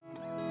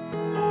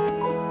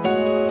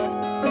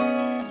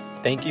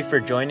Thank you for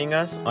joining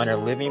us on our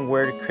Living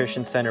Word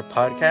Christian Center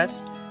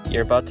podcast.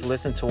 You're about to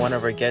listen to one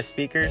of our guest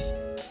speakers.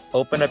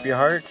 Open up your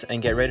hearts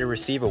and get ready to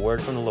receive a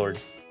word from the Lord.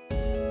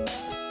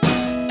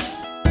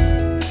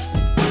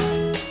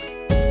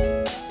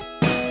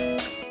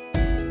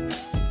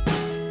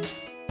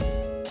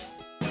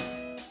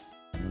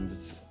 And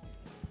it's a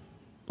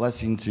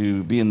blessing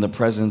to be in the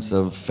presence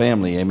of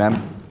family,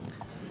 amen.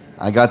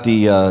 I got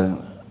the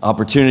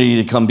opportunity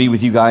to come be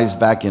with you guys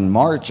back in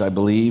March, I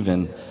believe,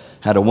 and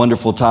had a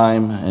wonderful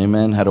time,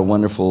 amen. Had a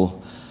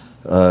wonderful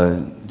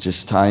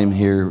just time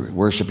here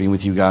worshiping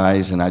with you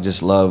guys, and I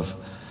love,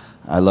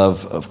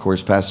 of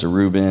course, Pastor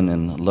Ruben,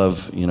 and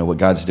love, what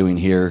God's doing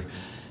here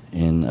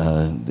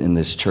in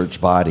this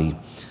church body.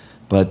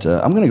 But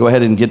I'm going to go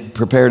ahead and get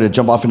prepared to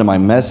jump off into my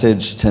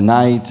message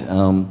tonight.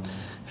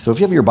 So if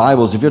you have your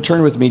Bibles, if you'll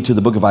turn with me to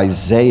the book of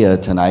Isaiah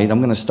tonight, I'm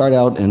going to start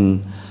out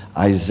in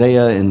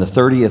Isaiah, in the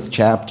 30th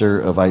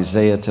chapter of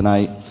Isaiah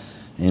tonight.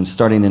 And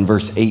starting in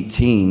verse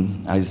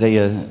 18,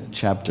 Isaiah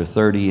chapter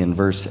 30 and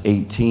verse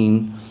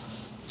 18.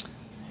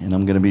 And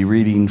I'm going to be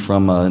reading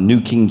from a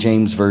New King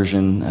James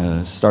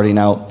Version, starting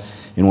out,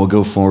 and we'll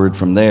go forward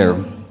from there.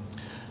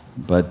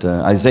 But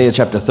Isaiah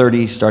chapter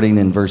 30, starting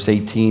in verse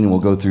 18, and we'll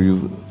go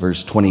through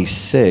verse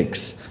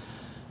 26.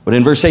 But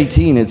in verse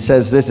 18, it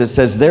says this, it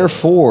says,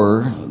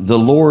 "Therefore the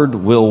Lord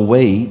will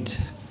wait,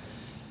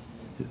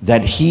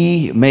 that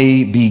he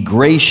may be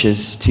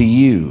gracious to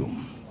you.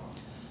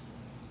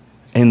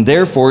 And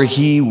therefore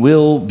he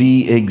will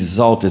be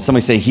exalted."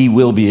 Somebody say, "He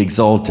will be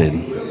exalted."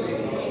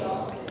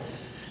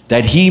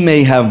 "That he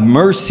may have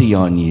mercy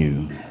on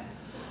you.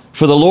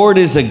 For the Lord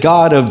is a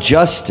God of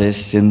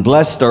justice, and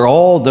blessed are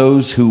all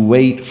those who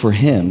wait for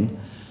him.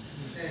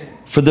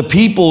 For the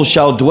people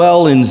shall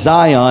dwell in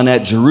Zion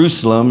at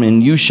Jerusalem,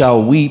 and you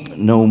shall weep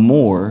no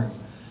more.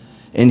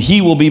 And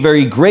he will be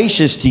very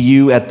gracious to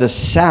you at the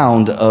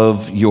sound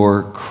of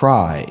your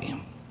cry.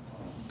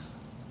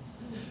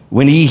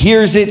 When he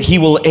hears it, he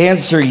will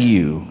answer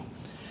you.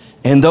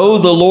 And though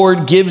the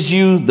Lord gives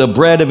you the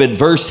bread of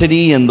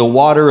adversity and the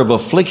water of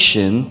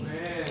affliction,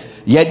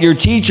 yet your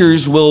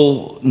teachers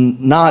will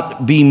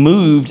not be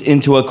moved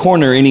into a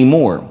corner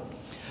anymore.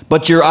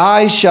 But your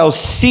eyes shall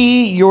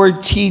see your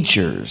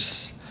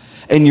teachers,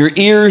 and your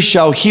ears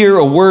shall hear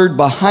a word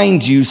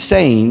behind you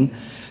saying,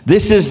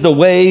 'This is the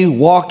way,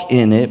 walk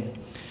in it.'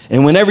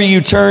 And whenever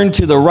you turn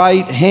to the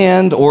right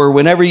hand, or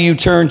whenever you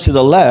turn to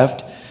the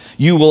left,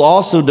 you will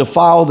also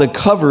defile the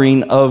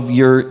covering of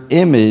your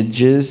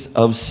images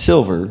of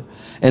silver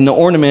and the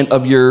ornament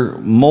of your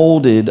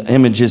molded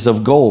images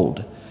of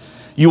gold.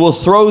 You will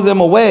throw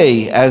them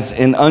away as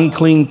an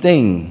unclean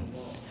thing.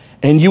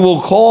 And you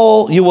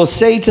will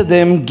say to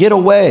them, 'Get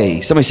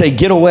away.'" Somebody say,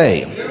 "Get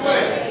away." "Get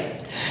away."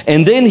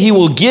 "And then he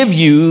will give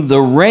you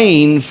the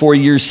rain for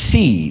your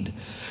seed,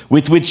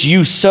 with which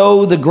you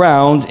sow the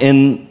ground,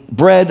 and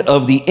bread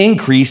of the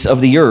increase of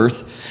the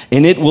earth,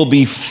 and it will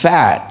be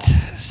fat."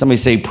 Somebody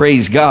say,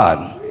 "Praise God."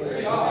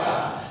 Praise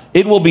God.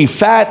 "It will be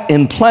fat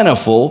and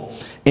plentiful,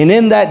 and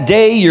in that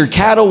day your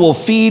cattle will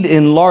feed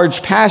in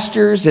large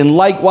pastures, and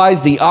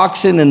likewise the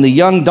oxen and the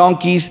young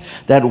donkeys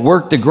that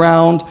work the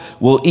ground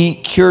will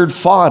eat cured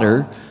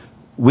fodder,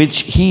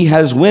 which he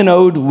has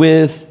winnowed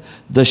with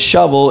the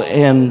shovel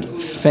and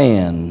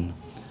fan.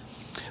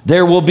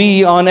 There will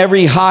be on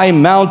every high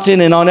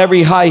mountain and on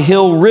every high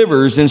hill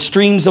rivers and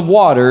streams of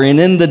water. And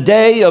in the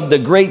day of the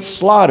great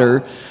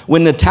slaughter,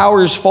 when the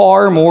towers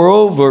fall,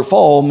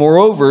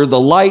 moreover, the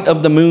light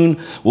of the moon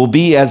will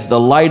be as the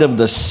light of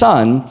the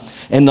sun,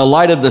 and the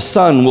light of the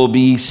sun will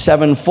be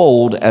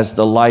sevenfold as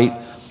the light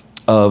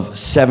of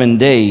 7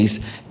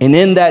 days. And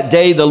in that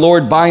day the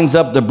Lord binds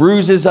up the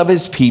bruises of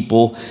his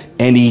people,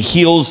 and he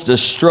heals the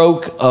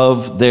stroke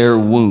of their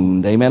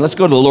wound." Amen. Let's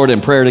go to the Lord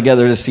in prayer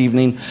together this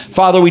evening.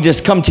 Father, we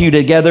just come to you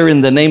together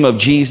in the name of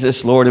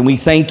Jesus, Lord, and we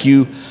thank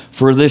you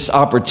for this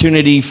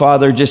opportunity,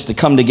 Father, just to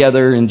come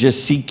together and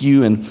just seek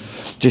you and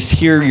just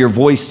hear your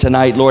voice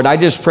tonight, Lord. I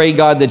just pray,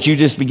 God, that you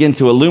just begin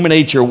to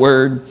illuminate your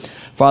word,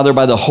 Father,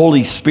 by the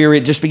Holy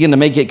Spirit. Just begin to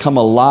make it come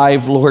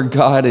alive, Lord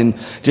God, and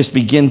just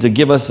begin to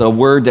give us a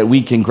word that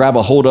we can grab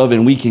a hold of,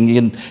 and we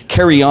can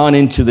carry on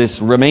into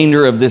this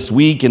remainder of this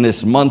week and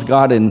this month,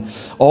 God, and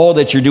all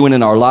that you're doing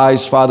in our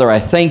lives. Father, I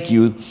thank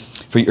you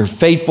for your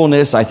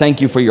faithfulness. I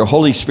thank you for your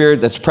Holy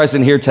Spirit that's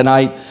present here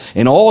tonight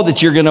and all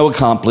that you're going to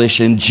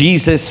accomplish. In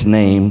Jesus'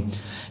 name,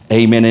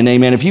 amen and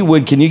amen. If you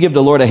would, can you give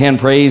the Lord a hand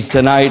praise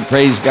tonight?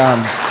 Praise God.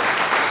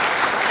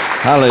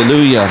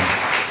 Hallelujah.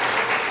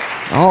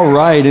 All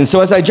right, and so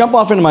as I jump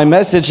off into my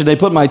message, and they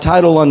put my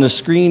title on the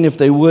screen if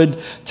they would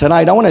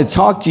tonight, I want to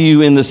talk to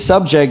you in the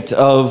subject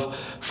of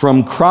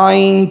from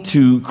crying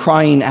to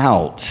crying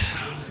out.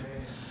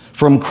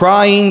 From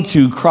crying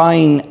to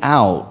crying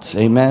out,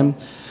 amen.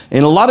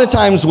 And a lot of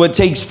times what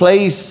takes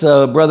place,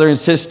 brother and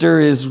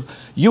sister, is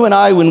You and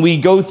I, when we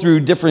go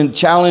through different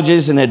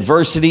challenges and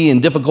adversity and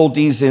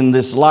difficulties in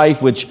this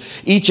life, which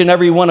each and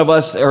every one of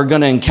us are going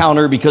to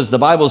encounter, because the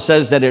Bible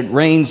says that it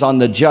rains on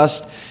the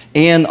just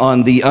and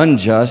on the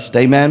unjust,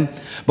 amen.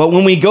 But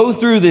when we go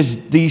through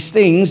these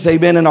things,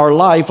 amen, in our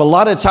life, a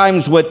lot of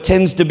times what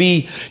tends to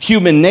be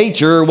human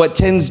nature, what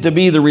tends to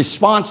be the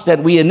response that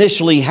we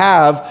initially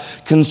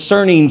have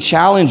concerning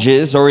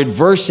challenges or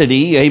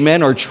adversity,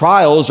 amen, or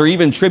trials or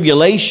even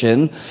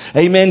tribulation,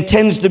 amen,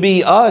 tends to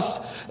be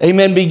us,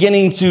 amen,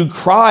 beginning to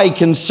cry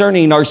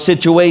concerning our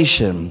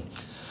situation.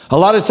 A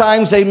lot of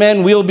times,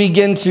 amen, we'll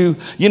begin to,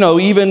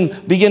 even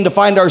begin to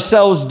find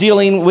ourselves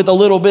dealing with a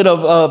little bit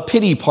of a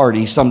pity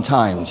party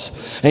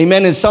sometimes.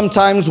 Amen. And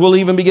sometimes we'll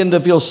even begin to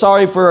feel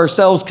sorry for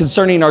ourselves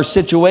concerning our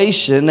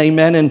situation.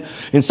 Amen.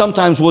 And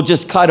sometimes we'll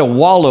just kind of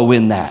wallow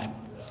in that.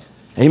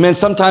 Amen.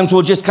 Sometimes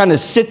we'll just kind of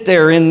sit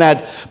there in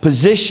that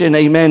position,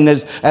 amen,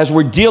 as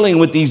we're dealing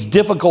with these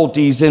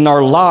difficulties in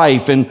our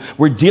life and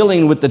we're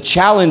dealing with the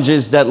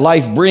challenges that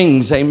life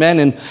brings, amen.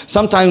 And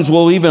sometimes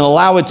we'll even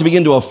allow it to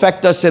begin to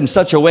affect us in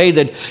such a way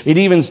that it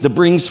even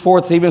brings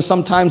forth even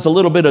sometimes a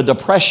little bit of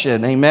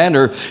depression, amen,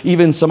 or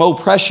even some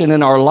oppression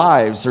in our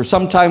lives. Or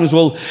sometimes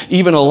we'll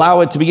even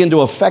allow it to begin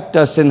to affect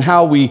us in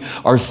how we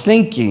are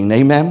thinking,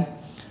 amen.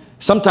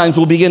 Sometimes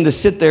we'll begin to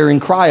sit there and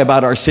cry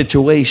about our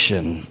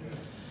situation.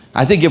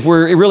 I think if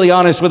we're really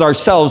honest with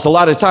ourselves, a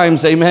lot of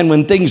times, amen,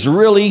 when things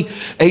really,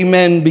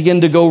 amen,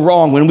 begin to go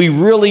wrong, when we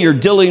really are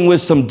dealing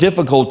with some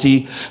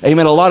difficulty,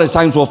 amen, a lot of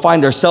times we'll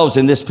find ourselves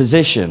in this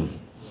position.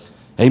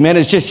 Amen,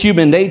 it's just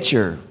human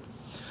nature.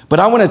 But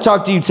I want to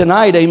talk to you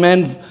tonight,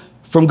 amen,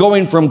 from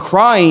going from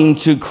crying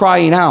to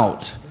crying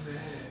out.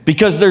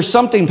 Because there's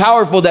something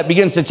powerful that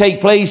begins to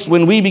take place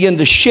when we begin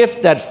to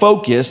shift that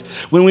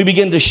focus, when we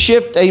begin to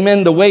shift,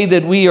 amen, the way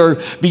that we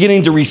are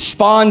beginning to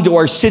respond to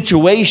our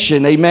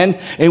situation, amen,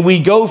 and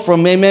we go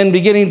from, amen,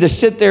 beginning to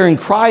sit there and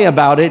cry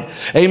about it,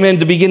 amen,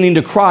 to beginning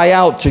to cry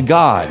out to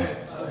God.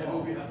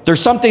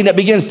 There's something that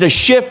begins to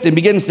shift and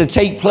begins to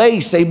take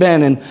place,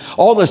 amen, and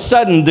all of a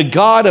sudden the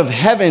God of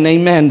heaven,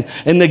 amen,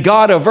 and the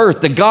God of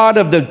earth, the God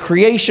of the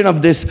creation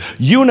of this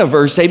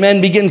universe,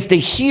 amen, begins to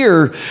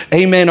hear,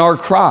 amen, our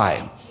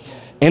cry.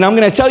 And I'm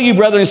going to tell you,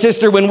 brother and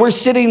sister, when we're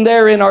sitting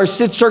there in our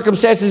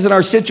circumstances and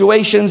our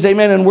situations,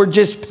 amen, and we're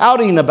just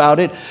pouting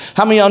about it,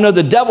 how many of y'all know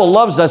the devil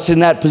loves us in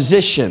that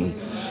position?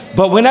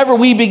 But whenever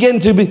we begin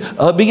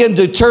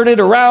to turn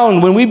it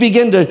around, when we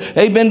begin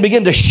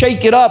to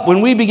shake it up, when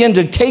we begin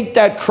to take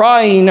that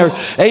crying, or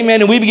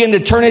amen, and we begin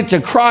to turn it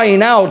to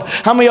crying out,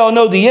 how many of y'all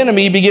know the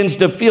enemy begins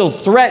to feel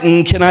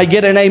threatened? Can I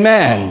get an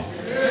amen?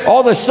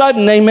 All of a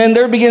sudden, amen,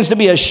 there begins to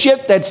be a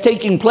shift that's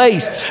taking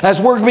place as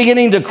we're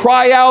beginning to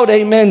cry out,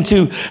 amen,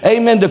 to,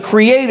 amen, the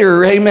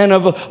creator, amen,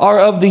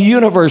 of the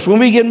universe. When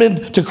we begin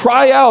to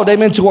cry out,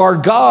 amen, to our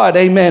God,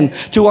 amen,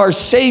 to our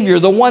Savior,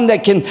 the one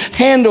that can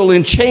handle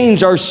and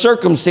change our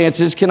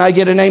circumstances. Can I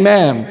get an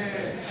amen?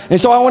 And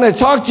so I want to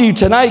talk to you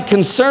tonight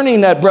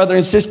concerning that, brother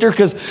and sister,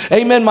 because,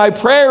 amen, my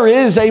prayer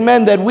is,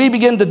 amen, that we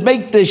begin to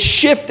make this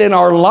shift in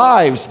our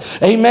lives.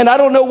 Amen. I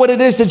don't know what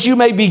it is that you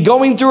may be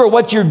going through or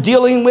what you're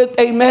dealing with,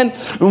 amen,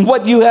 and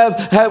what you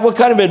have what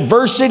kind of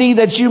adversity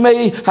that you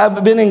may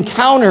have been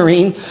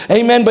encountering,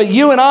 amen. But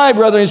you and I,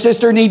 brother and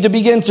sister, need to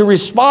begin to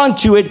respond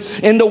to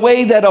it in the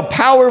way that a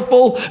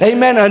powerful,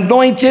 amen,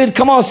 anointed,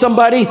 come on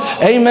somebody,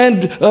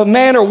 amen, a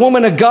man or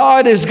woman of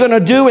God is going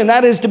to do, and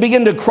that is to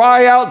begin to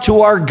cry out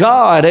to our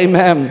God.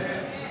 Amen.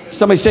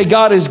 Somebody say,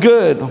 God is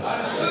good.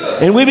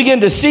 And we begin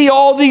to see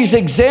all these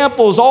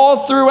examples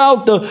all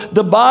throughout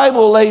the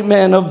Bible,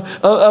 amen,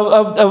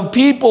 of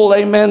people,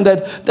 amen,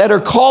 that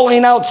are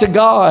calling out to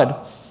God.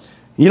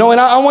 And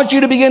I want you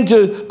to begin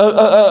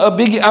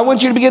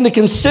to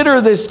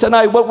consider this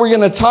tonight, what we're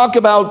going to talk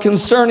about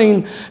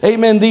concerning,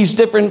 amen, these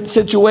different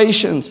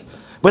situations.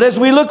 But as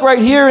we look right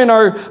here in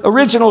our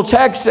original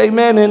text,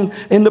 amen,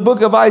 in the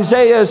book of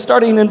Isaiah,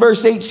 starting in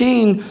verse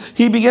 18,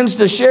 he begins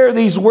to share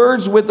these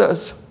words with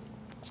us.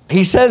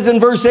 He says in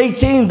verse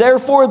 18,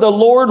 therefore the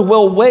Lord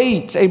will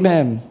wait,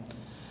 amen.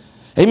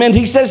 Amen.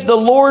 He says the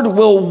Lord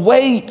will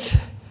wait,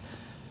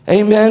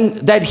 amen,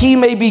 that he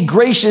may be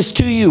gracious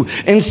to you.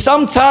 And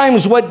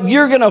sometimes what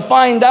you're going to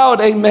find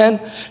out, amen,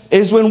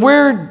 is when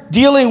we're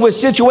dealing with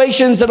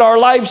situations in our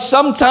life,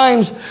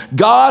 sometimes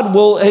God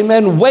will,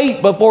 amen,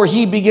 wait before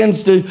he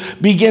begins to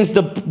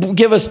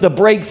give us the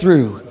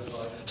breakthrough.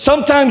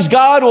 Sometimes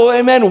God will,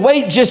 amen,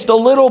 wait just a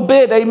little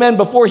bit, amen,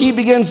 before he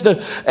begins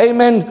to,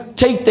 amen,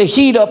 take the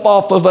heat up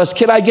off of us.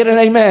 Can I get an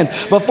amen?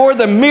 Before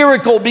the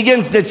miracle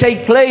begins to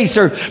take place,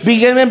 or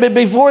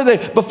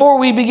before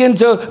we begin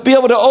to be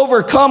able to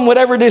overcome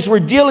whatever it is we're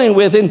dealing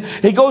with. And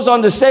he goes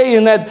on to say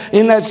in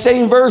that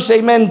same verse,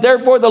 amen,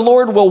 therefore the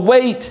Lord will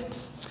wait,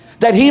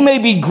 that he may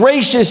be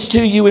gracious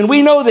to you. And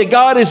we know that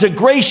God is a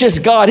gracious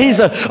God. He's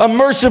a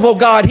merciful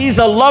God. He's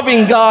a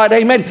loving God.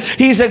 Amen.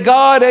 He's a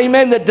God,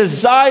 amen, that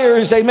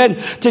desires, amen,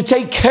 to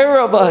take care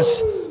of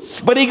us.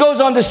 But he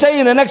goes on to say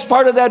in the next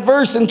part of that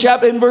verse, in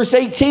verse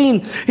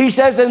 18, he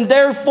says, and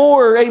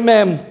therefore,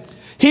 amen,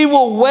 he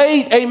will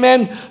wait,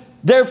 amen,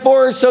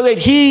 therefore, so that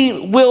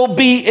he will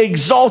be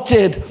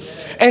exalted.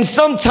 And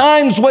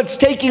sometimes what's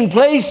taking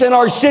place in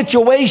our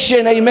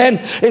situation, amen,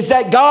 is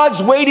that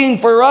God's waiting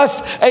for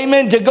us,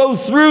 amen, to go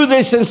through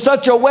this in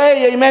such a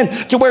way, amen,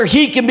 to where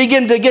he can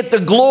begin to get the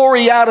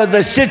glory out of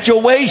the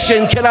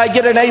situation. Can I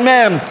get an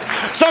amen?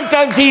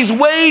 Sometimes he's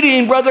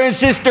waiting, brother and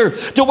sister,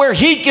 to where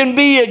he can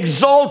be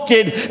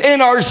exalted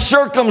in our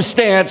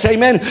circumstance,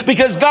 amen,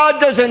 because God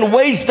doesn't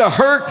waste a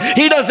hurt.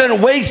 He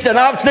doesn't waste an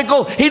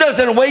obstacle. He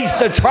doesn't waste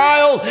a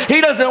trial.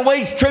 He doesn't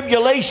waste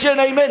tribulation,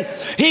 amen.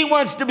 He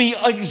wants to be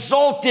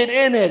exalted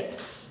in it.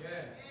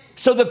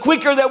 So the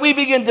quicker that we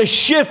begin to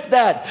shift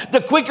that, the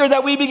quicker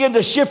that we begin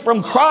to shift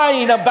from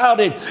crying about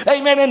it,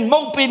 amen, and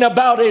moping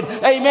about it,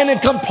 amen,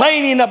 and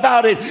complaining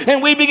about it,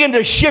 and we begin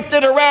to shift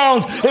it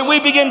around, and we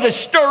begin to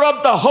stir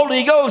up the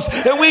Holy Ghost,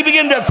 and we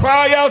begin to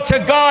cry out to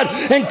God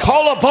and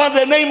call upon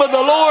the name of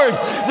the Lord,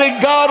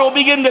 then God will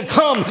begin to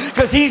come,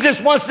 because he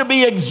just wants to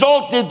be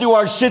exalted through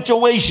our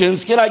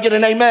situations. Can I get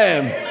an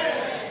amen?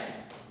 Amen.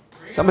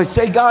 Somebody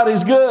say, God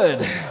is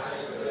good.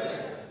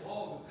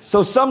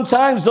 So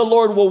sometimes the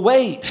Lord will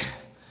wait.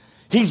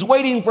 He's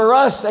waiting for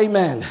us,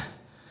 amen,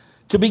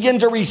 to begin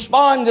to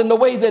respond in the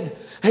way that,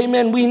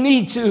 amen, we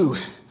need to.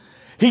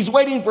 He's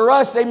waiting for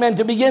us, amen,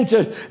 to begin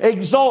to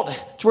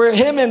exalt for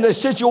him in the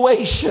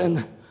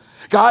situation.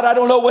 God, I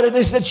don't know what it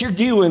is that you're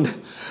doing.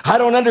 I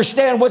don't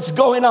understand what's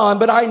going on,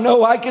 but I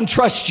know I can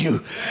trust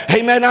you.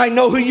 Amen. I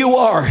know who you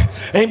are.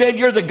 Amen.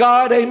 You're the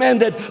God, amen,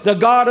 that the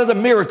God of the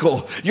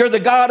miracle. You're the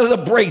God of the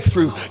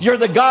breakthrough. You're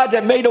the God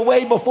that made a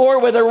way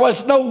before where there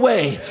was no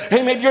way.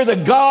 Amen. You're the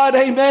God,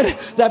 amen,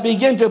 that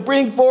began to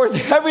bring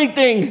forth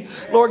everything,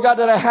 Lord God,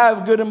 that I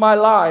have good in my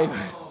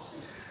life.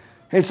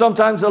 And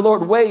sometimes the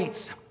Lord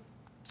waits,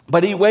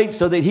 but he waits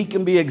so that he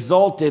can be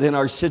exalted in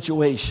our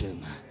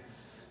situation.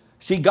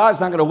 See, God's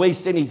not going to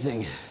waste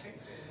anything.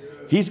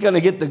 He's going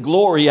to get the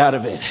glory out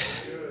of it.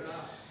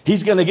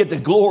 He's going to get the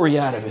glory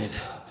out of it.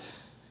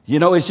 You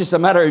know, it's just a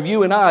matter of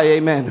you and I,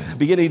 amen,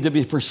 beginning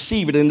to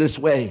perceive it in this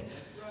way.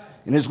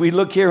 And as we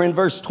look here in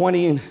verse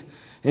 20 and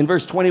in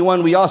verse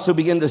 21, we also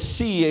begin to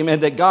see,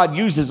 amen, that God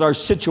uses our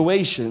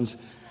situations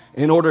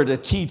in order to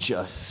teach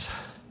us.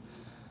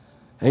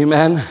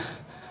 Amen.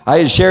 I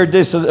had shared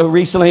this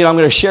recently, and I'm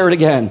going to share it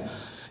again.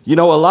 You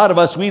know, a lot of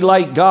us, we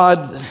like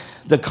God,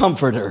 the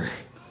comforter.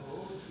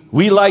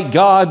 We like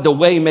God, the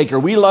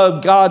waymaker. We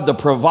love God, the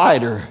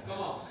provider.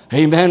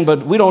 Amen.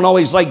 But we don't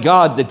always like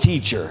God, the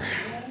teacher.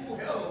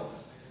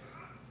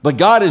 But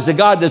God is a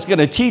God that's going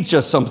to teach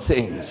us some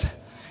things.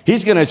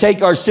 He's going to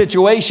take our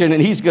situation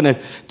and he's going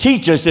to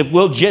teach us if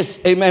we'll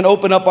just, amen,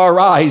 open up our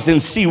eyes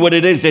and see what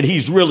it is that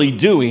he's really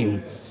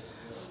doing.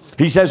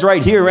 He says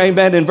right here,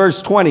 amen, in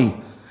verse 20,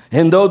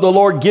 and though the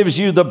Lord gives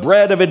you the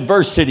bread of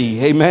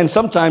adversity, amen,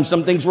 sometimes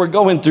some things we're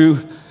going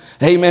through,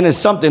 amen, is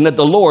something that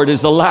the Lord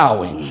is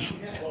allowing.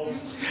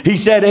 He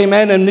said,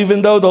 amen, and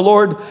even though the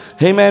Lord,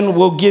 amen,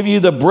 will give you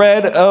the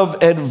bread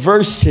of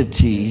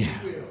adversity,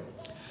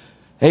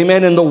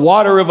 amen, and the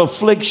water of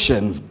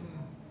affliction.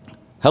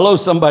 Hello,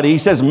 somebody. He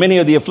says, many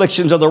of the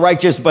afflictions of the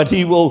righteous, but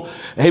he will,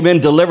 amen,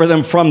 deliver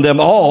them from them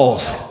all.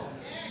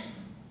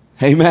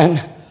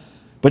 Amen.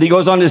 But he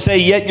goes on to say,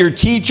 yet your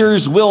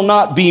teachers will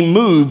not be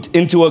moved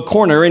into a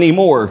corner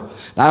anymore.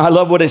 Now, I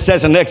love what it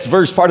says in the next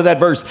verse, part of that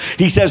verse.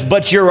 He says,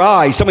 but your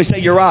eyes. Somebody say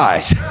your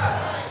eyes.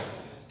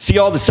 See,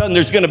 all of a sudden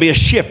there's going to be a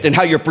shift in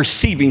how you're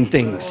perceiving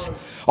things.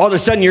 All of a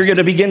sudden you're going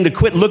to begin to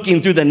quit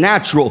looking through the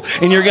natural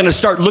and you're going to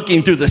start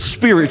looking through the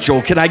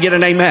spiritual. Can I get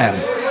an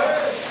amen?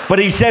 But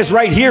he says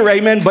right here,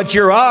 amen, but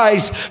your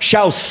eyes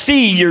shall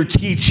see your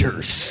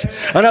teachers.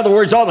 In other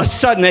words, all of a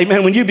sudden,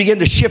 amen, when you begin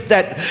to shift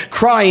that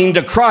crying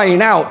to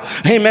crying out,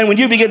 amen, when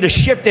you begin to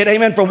shift it,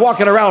 amen, from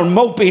walking around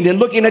moping and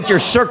looking at your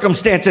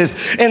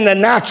circumstances in the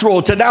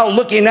natural to now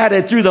looking at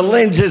it through the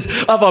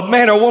lenses of a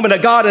man or woman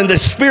of God in the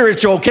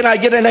spiritual. Can I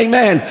get an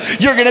amen?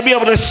 You're going to be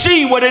able to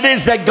see what it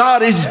is that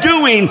God is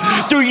doing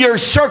through your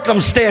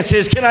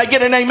circumstances. Can I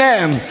get an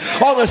amen?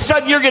 All of a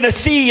sudden, you're going to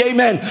see,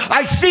 amen,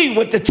 I see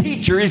what the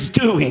teacher is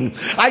doing.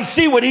 I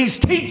see what he's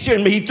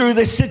teaching me through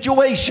this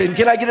situation.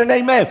 Can I get an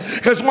amen?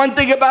 Because one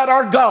thing about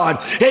our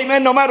God,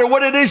 amen, no matter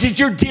what it is that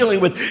you're dealing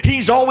with,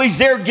 he's always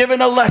there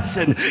giving a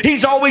lesson.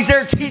 He's always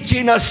there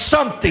teaching us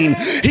something.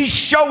 He's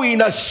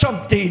showing us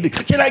something.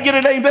 Can I get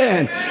an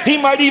amen?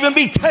 He might even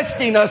be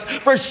testing us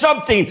for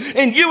something.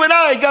 And you and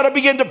I got to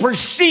begin to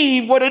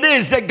perceive what it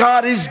is that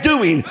God is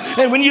doing.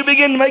 And when you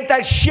begin to make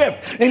that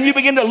shift and you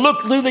begin to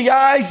look through the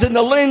eyes and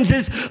the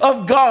lenses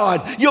of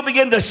God, you'll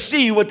begin to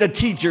see what the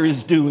teacher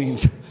is doing.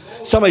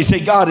 Somebody say,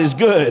 God is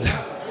good.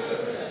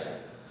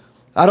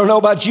 I don't know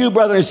about you,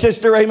 brother and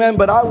sister, amen,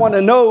 but I want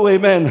to know,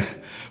 amen,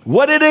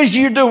 what it is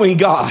you're doing,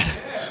 God.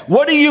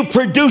 What are you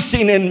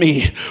producing in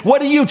me?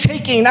 What are you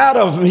taking out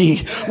of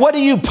me? What are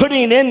you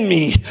putting in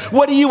me?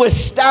 What are you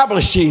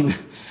establishing?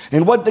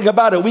 And one thing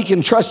about it, we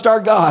can trust our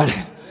God.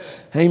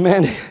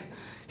 Amen.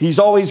 He's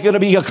always going to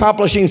be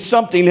accomplishing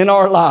something in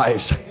our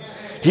lives.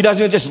 He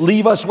doesn't just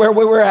leave us where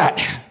we were at.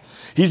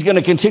 He's going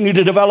to continue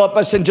to develop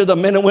us into the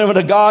men and women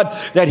of God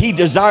that he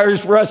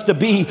desires for us to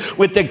be,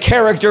 with the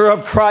character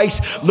of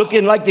Christ,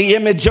 looking like the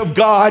image of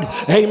God.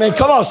 Amen.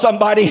 Come on,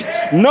 somebody.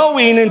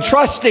 Knowing and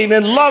trusting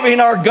and loving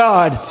our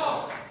God.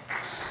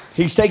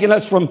 He's taken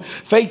us from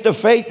faith to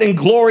faith and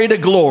glory to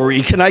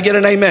glory. Can I get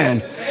an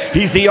amen?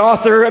 He's the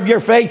author of your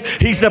faith.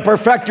 He's the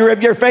perfecter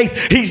of your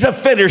faith. He's the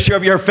finisher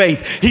of your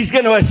faith. He's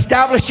going to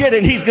establish it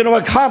and he's going to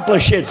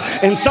accomplish it.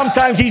 And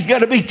sometimes he's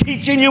going to be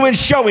teaching you and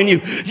showing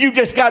you. You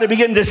just got to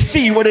begin to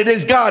see what it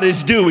is God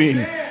is doing.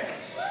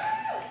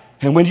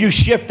 And when you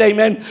shift,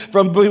 amen,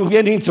 from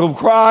beginning to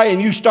cry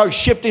and you start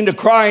shifting to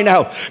crying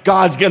out,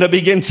 God's going to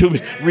begin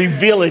to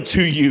reveal it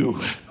to you.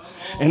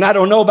 And I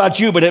don't know about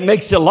you, but it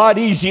makes it a lot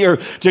easier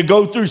to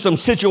go through some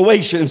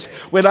situations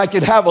when I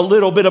can have a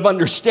little bit of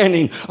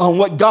understanding on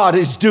what God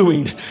is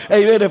doing.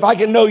 Amen. If I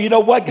can know, you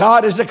know what,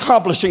 God is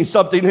accomplishing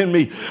something in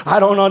me.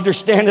 I don't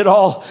understand it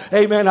all.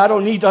 Amen. I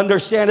don't need to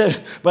understand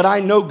it, but I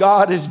know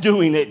God is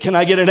doing it. Can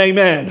I get an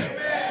amen?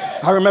 Amen.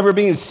 I remember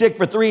being sick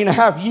for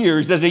 3.5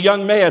 years as a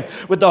young man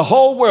with the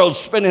whole world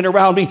spinning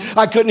around me.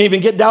 I couldn't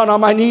even get down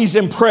on my knees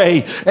and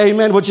pray.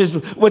 Amen. Which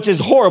is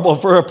horrible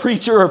for a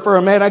preacher or for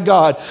a man of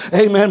God.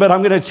 Amen. But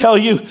I'm going to tell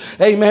you,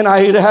 amen,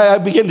 I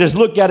begin to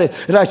look at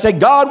it and I say,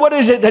 God, what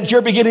is it that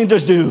you're beginning to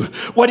do?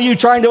 What are you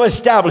trying to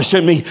establish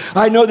in me?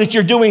 I know that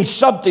you're doing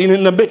something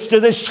in the midst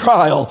of this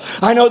trial.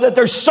 I know that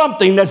there's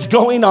something that's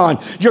going on.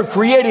 You're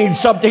creating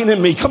something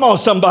in me. Come on,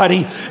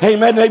 somebody.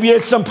 Amen. Maybe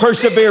it's some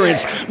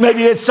perseverance.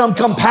 Maybe it's some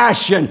compassion.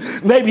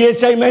 Maybe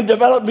it's, amen,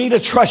 develop me to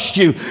trust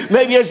you.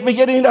 Maybe it's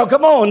beginning to,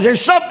 come on, there's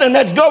something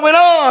that's going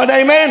on,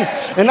 amen.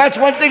 And that's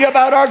one thing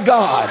about our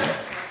God.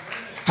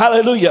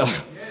 Hallelujah.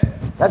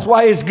 That's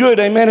why it's good,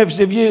 amen.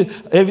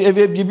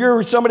 If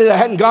you're somebody that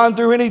hadn't gone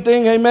through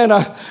anything, amen,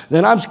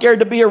 then I'm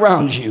scared to be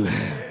around you.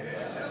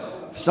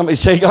 Somebody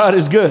say God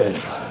is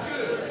good.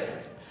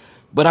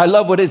 But I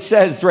love what it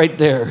says right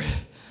there.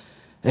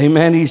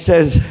 Amen. He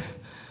says,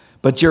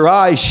 but your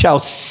eyes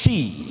shall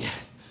see.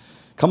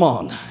 Come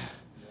on.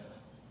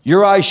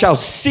 Your eyes shall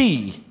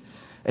see,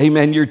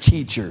 amen, your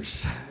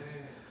teachers.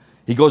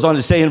 He goes on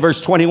to say in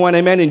verse 21,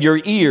 amen, and your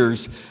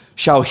ears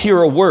shall hear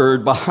a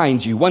word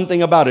behind you. One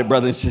thing about it,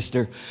 brother and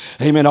sister,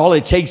 amen, all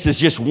it takes is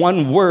just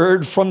one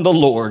word from the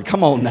Lord.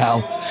 Come on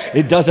now.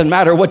 It doesn't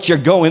matter what you're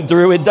going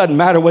through. It doesn't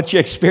matter what you're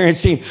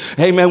experiencing.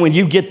 Amen, when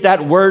you get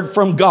that word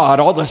from God,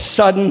 all of a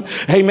sudden,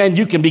 amen,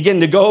 you can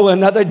begin to go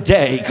another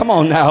day. Come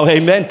on now,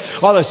 amen.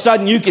 All of a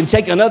sudden, you can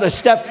take another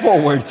step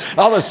forward.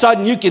 All of a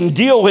sudden, you can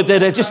deal with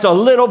it just a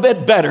little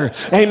bit better.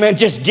 Amen,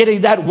 just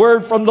getting that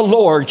word from the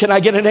Lord. Can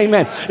I get an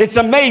amen? It's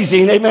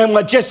amazing, amen,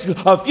 what just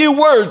a few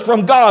words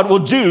from God will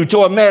do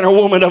to a man or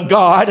woman of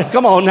God.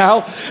 Come on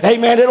now.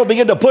 Amen. It'll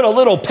begin to put a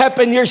little pep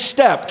in your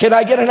step. Can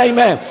I get an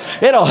amen?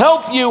 It'll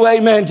help you,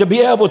 amen, to be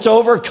able to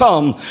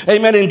overcome.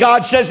 Amen. And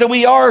God says that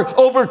we are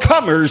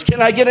overcomers.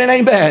 Can I get an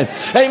amen?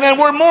 Amen.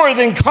 We're more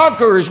than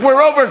conquerors. We're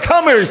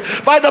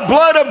overcomers by the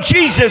blood of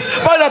Jesus,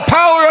 by the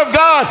power of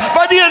God,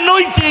 by the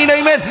anointing,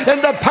 amen,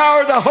 and the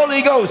power of the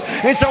Holy Ghost.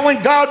 And so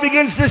when God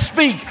begins to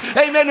speak,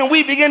 amen, and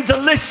we begin to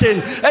listen,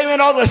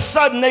 amen, all of a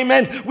sudden,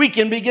 amen, we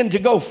can begin to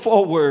go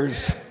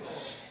forwards.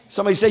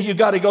 Somebody say, you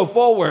got to go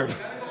forward.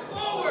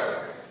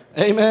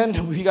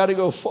 Amen. We got to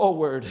go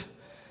forward.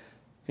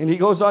 And he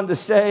goes on to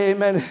say,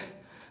 amen,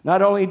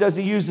 not only does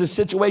he use the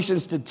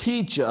situations to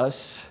teach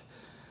us,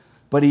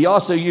 but he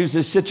also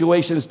uses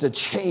situations to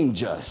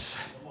change us.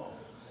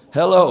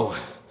 Hello.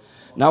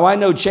 Now, I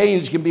know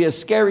change can be a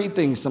scary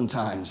thing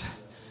sometimes,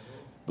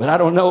 but I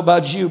don't know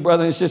about you,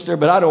 brother and sister,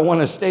 but I don't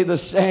want to stay the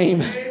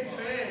same.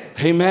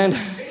 Amen.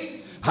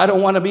 I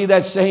don't want to be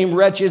that same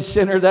wretched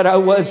sinner that I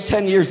was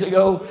 10 years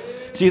ago.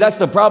 See, that's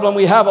the problem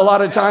we have a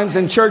lot of times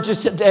in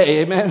churches today,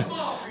 amen.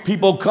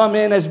 People come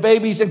in as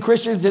babies and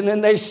Christians and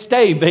then they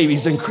stay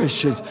babies and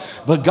Christians.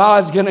 But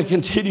God's going to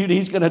continue.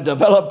 He's going to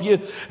develop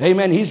you.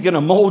 Amen. He's going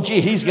to mold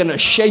you. He's going to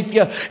shape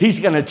you. He's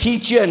going to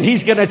teach you and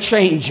he's going to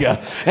change you.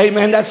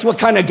 Amen. That's what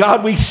kind of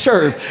God we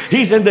serve.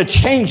 He's into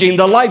changing,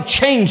 the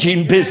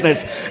life-changing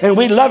business. And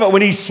we love it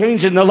when he's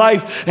changing the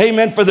life,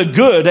 amen, for the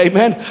good.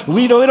 Amen.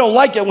 We don't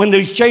like it when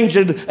he's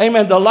changing,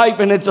 amen, the life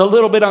and it's a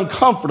little bit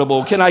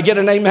uncomfortable. Can I get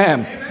an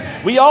amen?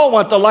 We all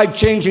want the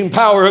life-changing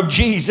power of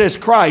Jesus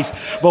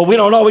Christ, but we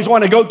don't always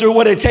want to go through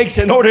what it takes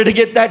in order to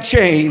get that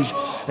change.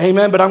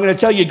 Amen. But I'm going to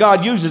tell you,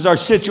 God uses our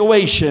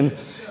situation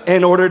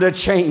in order to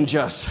change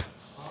us.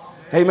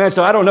 Amen.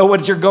 So I don't know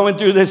what you're going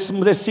through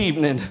this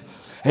evening.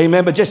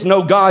 Amen. But just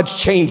know God's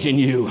changing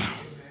you.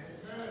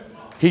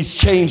 He's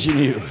changing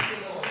you.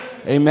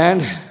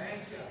 Amen.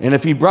 And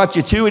if he brought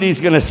you to it,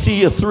 he's going to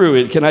see you through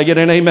it. Can I get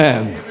an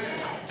amen?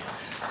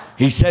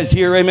 He says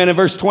here, amen, in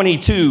verse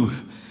 22,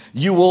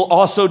 you will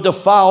also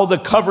defile the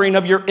covering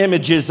of your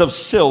images of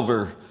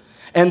silver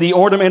and the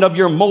ornament of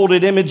your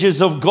molded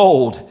images of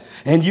gold,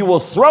 and you will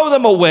throw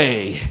them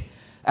away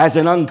as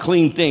an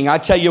unclean thing. I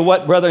tell you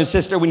what, brother and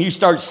sister, when you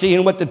start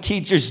seeing what the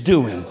teacher's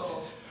doing,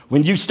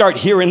 when you start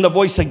hearing the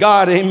voice of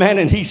God, amen,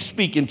 and he's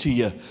speaking to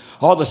you,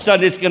 all of a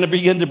sudden it's going to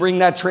begin to bring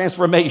that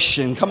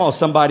transformation. Come on,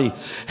 somebody.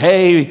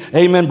 Hey,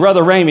 amen,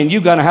 Brother Raymond,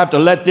 you're going to have to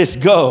let this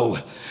go.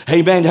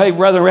 Amen. Hey,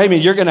 Brother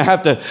Raymond, you're going to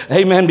have to,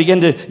 amen,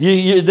 begin to,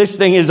 this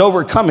thing is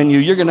overcoming you.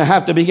 You're going to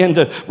have to begin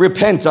to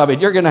repent of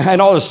it. You're going to,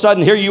 and all of a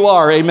sudden, here you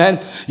are,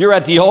 amen. You're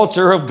at the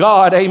altar of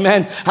God,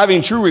 amen,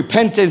 having true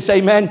repentance,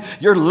 amen.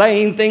 You're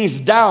laying things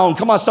down.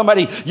 Come on,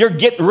 somebody. You're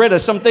getting rid of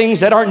some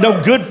things that aren't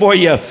no good for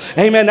you.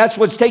 Amen. That's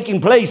what's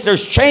taking place.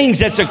 There's change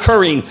that's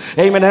occurring.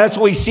 Amen. And that's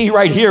what we see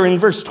right here in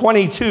verse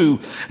 22.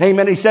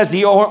 Amen. He says,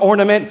 the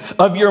ornament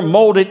of your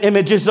molded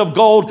images of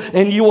gold,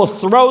 and you will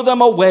throw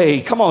them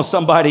away. Come on,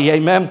 somebody.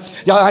 Amen.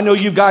 Yeah, I know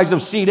you guys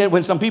have seen it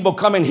when some people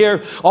come in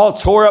here all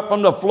tore up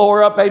from the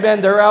floor up.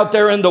 Amen. They're out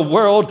there in the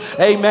world.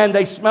 Amen.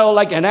 They smell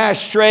like an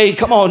ashtray.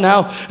 Come on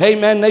now.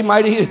 Amen. They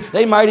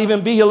might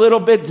even be a little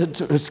bit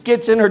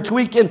skitzing or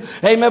tweaking.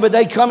 Amen. But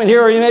they come in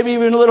here, or maybe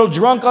even a little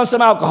drunk on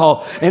some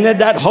alcohol. And then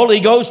that Holy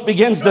Ghost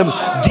begins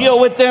to deal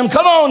with them.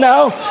 Come on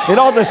now. And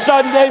all of a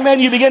sudden, amen,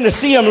 you begin to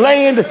see them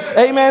laying,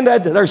 amen,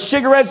 their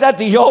cigarettes at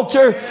the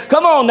altar.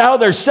 Come on now.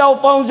 Their cell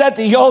phones at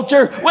the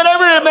altar.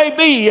 Whatever it may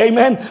be.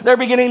 Amen. They're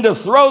beginning to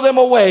throw them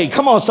away.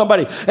 Come on,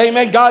 somebody.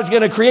 Amen. God's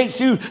going to create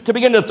you to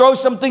begin to throw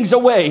some things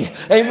away.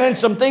 Amen.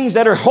 Some things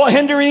that are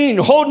hindering and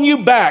holding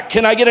you back.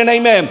 Can I get an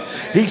amen?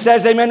 He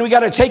says, amen, we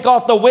got to take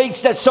off the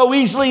weights that so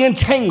easily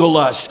entangle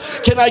us.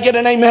 Can I get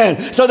an amen?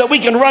 So that we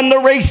can run the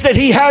race that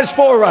he has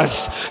for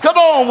us. Come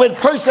on, with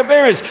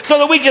perseverance, so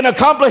that we can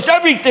accomplish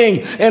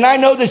everything. And I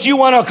know that you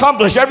want to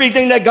accomplish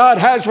everything that God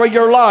has for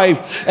your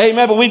life.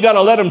 Amen. But we've got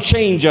to let him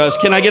change us.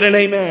 Can I get an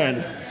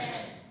amen?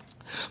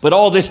 But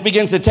all this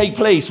begins to take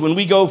place when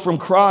we go from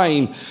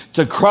crying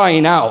to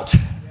crying out.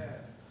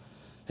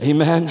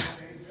 Amen.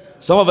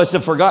 Some of us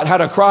have forgot how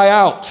to cry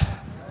out.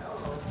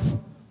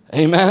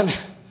 Amen.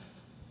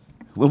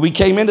 When we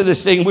came into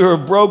this thing, we were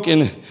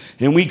broken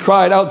and we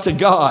cried out to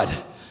God.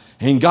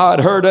 And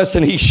God heard us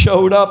and he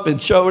showed up and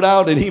showed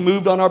out and he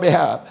moved on our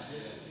behalf.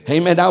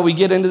 Amen. Now we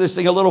get into this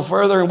thing a little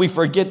further and we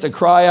forget to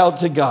cry out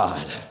to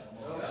God.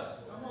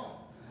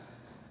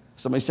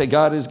 Somebody say,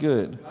 God is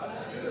good.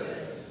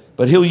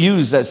 But he'll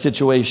use that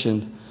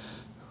situation.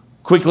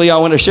 Quickly, I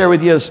want to share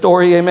with you a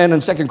story, amen, in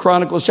 2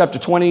 Chronicles chapter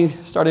 20,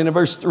 starting in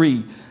verse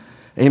 3.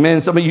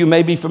 Amen. Some of you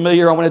may be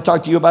familiar. I want to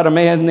talk to you about a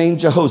man named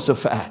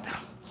Jehoshaphat.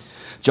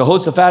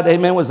 Jehoshaphat,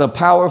 amen, was a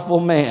powerful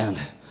man.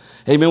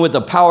 Amen, with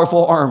a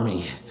powerful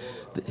army.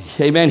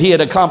 Amen. He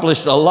had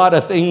accomplished a lot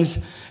of things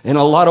in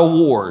a lot of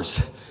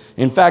wars.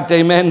 In fact,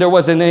 amen, there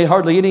wasn't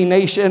hardly any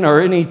nation or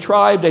any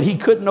tribe that he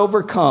couldn't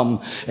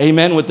overcome,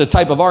 amen, with the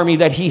type of army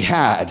that he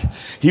had.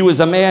 He was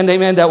a man,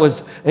 amen, that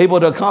was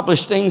able to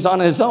accomplish things on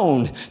his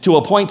own to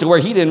a point to where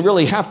he didn't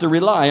really have to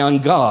rely on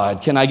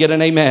God. Can I get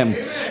an amen?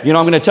 You know,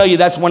 I'm going to tell you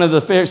that's one of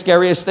the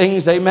scariest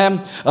things,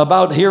 amen,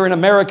 about here in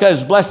America,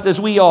 as blessed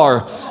as we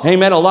are.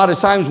 Amen. A lot of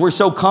times we're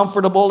so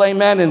comfortable,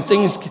 amen, and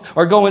things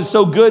are going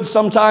so good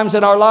sometimes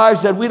in our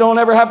lives that we don't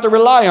ever have to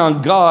rely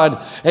on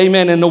God,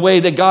 amen, in the way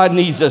that God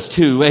needs us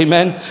to. Amen.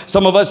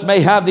 Some of us may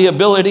have the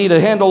ability to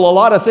handle a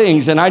lot of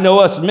things. And I know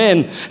us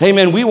men,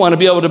 amen, we want to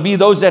be able to be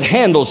those that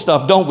handle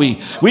stuff, don't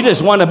we? We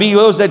just want to be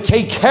those that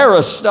take care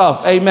of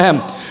stuff. Amen.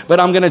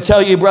 But I'm going to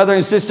tell you, brother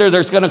and sister,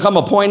 there's going to come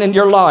a point in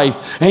your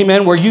life,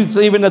 amen, where you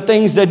even the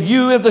things that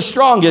you, the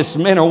strongest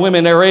men or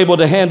women, are able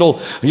to handle,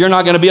 you're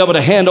not going to be able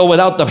to handle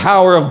without the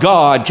power of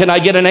God. Can I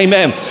get an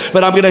amen?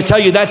 But I'm going to tell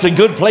you that's a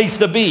good place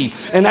to be.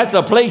 And that's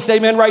a place,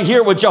 amen, right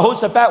here where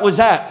Jehoshaphat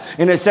was at.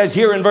 And it says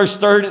here in verse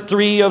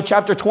 3 of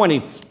chapter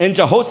 20, and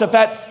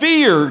Jehoshaphat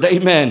feared,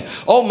 amen.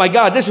 Oh my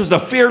God, this was a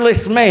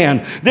fearless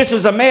man. This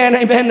was a man,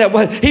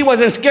 amen, he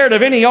wasn't scared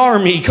of any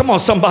army. Come on,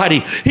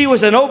 somebody. He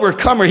was an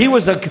overcomer. He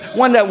was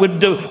one that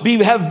would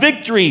have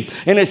victory.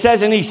 And it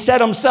says, and he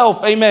set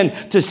himself,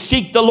 amen, to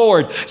seek the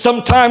Lord.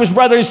 Sometimes,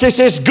 brothers and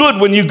sisters, it's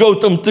good when you go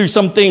through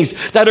some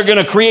things that are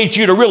going to create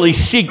you to really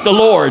seek the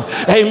Lord.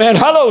 Amen.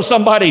 Hello,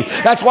 somebody.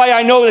 That's why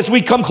I know as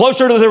we come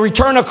closer to the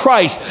return of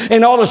Christ,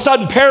 and all of a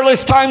sudden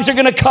perilous times are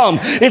going to come.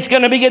 It's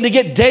going to begin to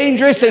get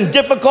dangerous and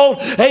difficult.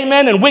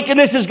 Amen. And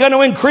wickedness is going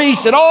to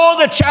increase and all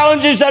the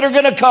challenges that are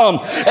going to come.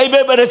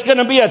 Amen. But it's going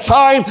to be a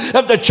time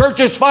of the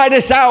church's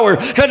finest hour,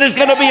 because it's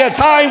going to be a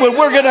time when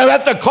we're going to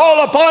have to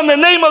call upon the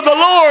name of the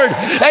Lord.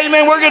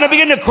 Amen. We're going to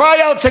begin to cry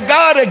out to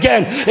God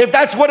again. If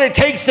that's what it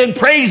takes, then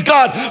praise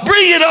God.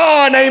 Bring it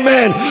on.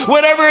 Amen.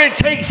 Whatever it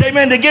takes,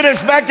 amen, to get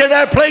us back to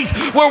that place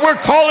where we're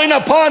calling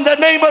upon the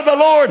name of the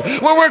Lord,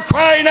 where we're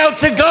crying out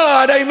to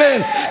God.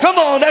 Amen. Come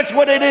on. That's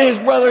what it is,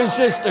 brother and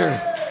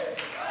sister.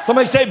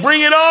 Somebody say,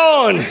 bring it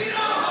on. Bring it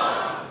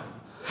on.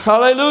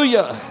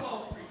 Hallelujah.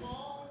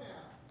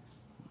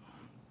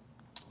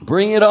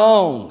 Bring it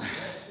on.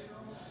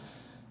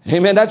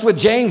 Amen. That's what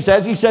James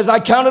says. He says, I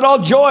count it all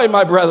joy,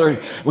 my brethren,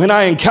 when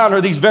I encounter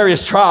these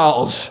various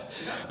trials,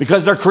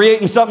 because they're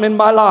creating something in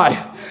my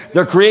life.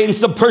 They're creating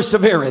some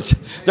perseverance.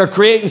 They're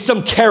creating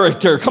some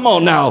character. Come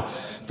on now.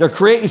 They're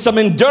creating some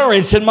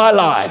endurance in my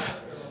life.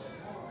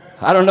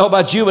 I don't know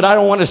about you, but I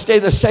don't want to stay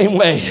the same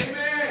way.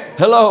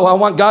 Hello, I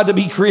want God to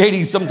be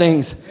creating some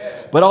things.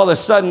 But all of a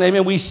sudden,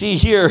 amen, we see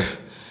here,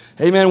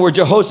 amen, where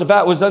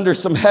Jehoshaphat was under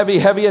some heavy,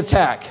 heavy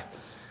attack.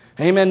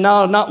 Amen.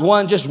 Now, not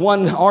one, just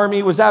one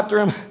army was after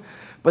him.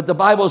 But the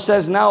Bible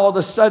says now all of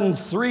a sudden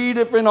 3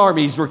 different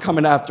armies were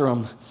coming after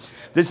him.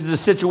 This is a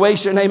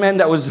situation, amen,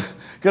 that was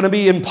going to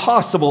be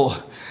impossible,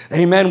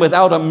 amen,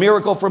 without a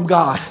miracle from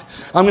God.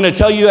 I'm going to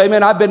tell you,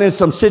 amen, I've been in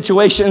some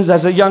situations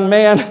as a young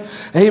man,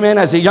 amen,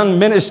 as a young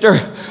minister,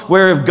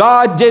 where if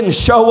God didn't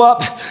show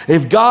up,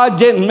 if God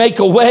didn't make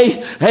a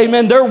way,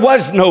 amen, there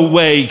was no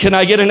way. Can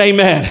I get an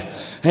amen?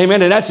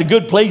 Amen. And that's a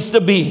good place to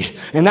be.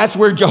 And that's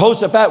where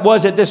Jehoshaphat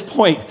was at this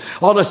point.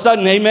 All of a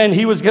sudden, amen,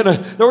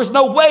 there was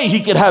no way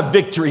he could have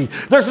victory.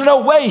 There's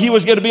no way he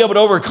was going to be able to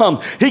overcome.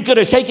 He could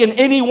have taken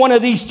any one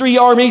of these 3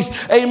 armies,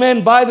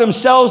 amen, by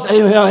themselves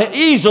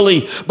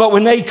easily. But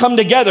when they come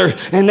together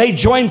and they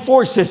join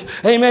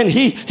forces, amen,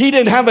 he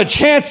didn't have a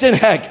chance in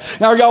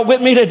heck. Now, are y'all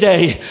with me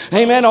today?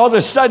 Amen. All of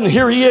a sudden,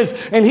 here he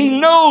is, and he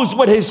knows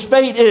what his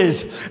fate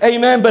is.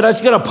 Amen. But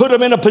it's going to put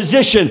him in a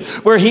position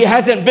where he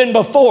hasn't been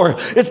before.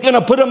 It's going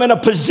to put him in a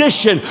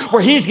position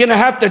where he's going to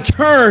have to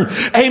turn,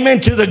 amen,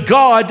 to the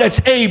God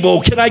that's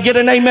able. Can I get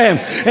an amen?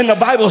 And the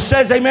Bible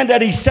says, amen,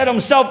 that he set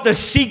himself to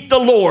seek the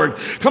Lord.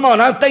 Come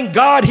on, I thank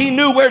God he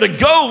knew where to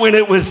go when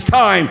it was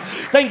time.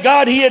 Thank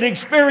God he had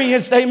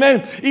experienced,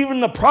 amen, even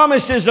the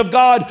promises of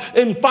God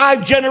in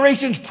 5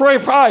 generations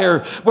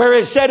prior, where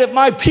it said, if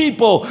my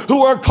people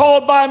who are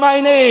called by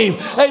my name,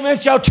 amen,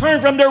 shall turn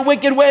from their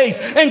wicked ways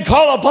and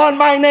call upon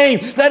my name,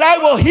 that I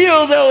will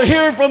heal, they'll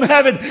hear from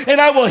heaven,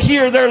 and I will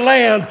hear their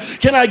land.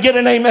 Can I get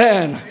an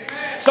amen?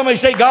 Somebody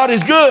say, God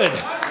is good.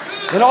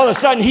 And all of a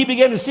sudden, he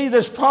began to see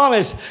this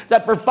promise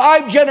that for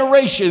 5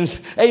 generations,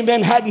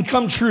 amen, hadn't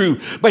come true.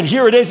 But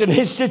here it is in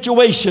his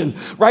situation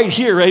right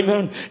here,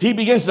 amen. He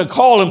begins to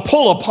call and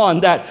pull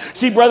upon that.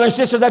 See, brother and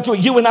sister, that's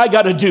what you and I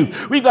got to do.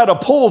 We've got to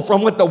pull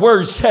from what the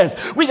word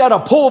says. We got to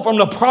pull from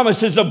the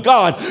promises of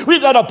God. We've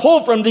got to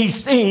pull from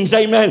these things,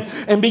 amen,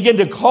 and begin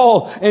to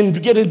call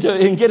and get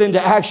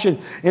into action.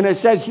 And it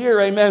says here,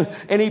 amen,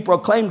 and he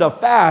proclaimed a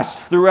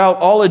fast throughout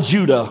all of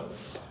Judah.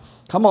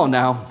 Come on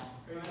now.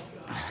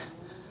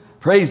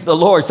 Praise the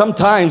Lord.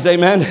 Sometimes,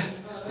 amen,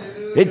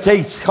 it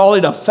takes, call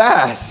it a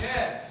fast.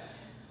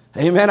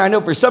 Amen. I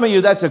know for some of you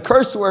that's a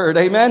curse word.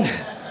 Amen.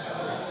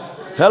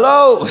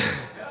 Hello.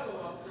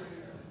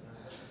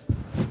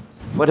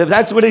 But if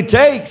that's what it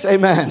takes,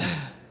 amen.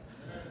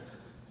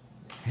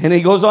 And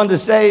he goes on to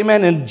say,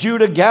 amen, and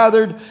Judah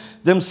gathered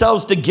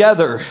themselves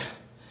together.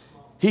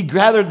 He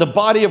gathered the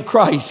body of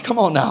Christ. Come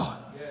on now.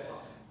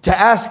 To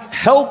ask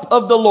help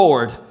of the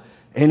Lord.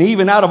 And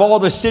even out of all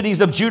the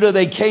cities of Judah,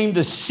 they came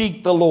to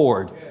seek the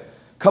Lord.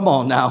 Come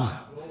on now.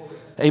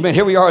 Amen.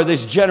 Here we are,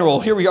 this general.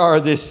 Here we are,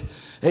 this,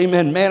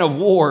 amen, man of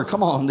war.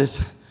 Come on,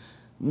 this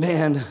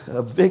man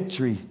of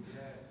victory.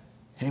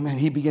 Amen.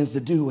 He begins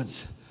to do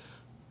what's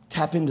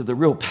tap into the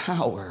real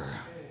power.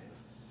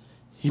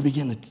 He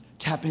began to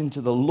tap into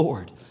the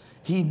Lord.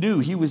 He knew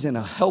he was in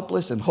a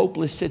helpless and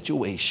hopeless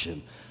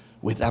situation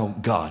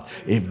without God.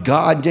 If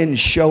God didn't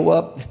show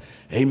up,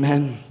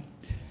 amen,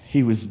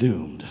 he was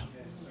doomed.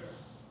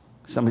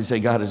 Somebody say,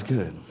 God is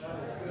good.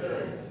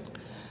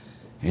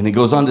 And he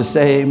goes on to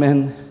say,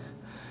 amen.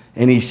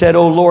 And he said,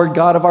 O Lord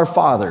God of our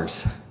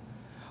fathers,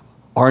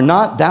 are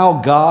not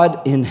thou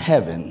God in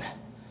heaven?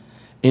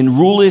 And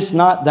rulest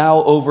not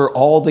thou over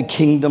all the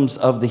kingdoms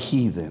of the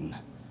heathen?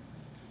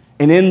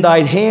 And in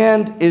thy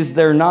hand is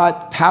there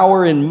not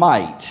power and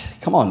might?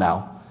 Come on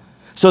now.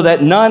 So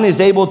that none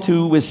is able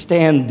to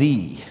withstand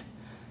thee.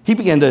 He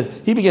began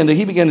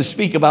to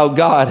speak about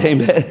God.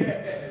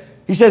 Amen.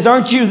 He says,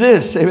 aren't you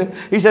this? Amen.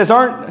 He says,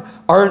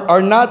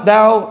 are not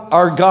thou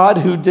our God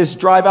who didst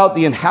drive out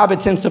the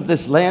inhabitants of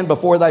this land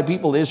before thy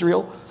people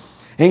Israel?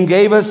 And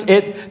gave us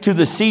it to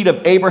the seed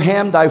of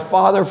Abraham, thy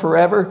father,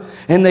 forever.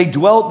 And they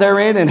dwelt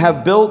therein and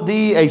have built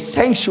thee a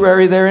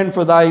sanctuary therein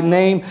for thy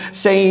name,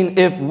 saying,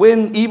 if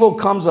when evil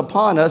comes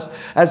upon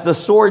us, as the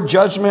sword,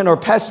 judgment, or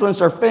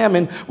pestilence, or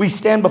famine, we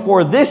stand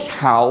before this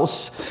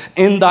house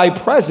in thy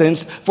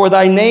presence, for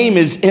thy name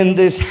is in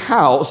this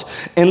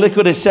house. And look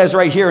what it says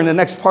right here in the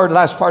last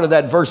part of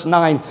that verse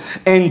 9,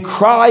 and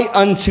cry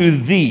unto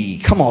thee.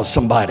 Come on,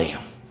 somebody.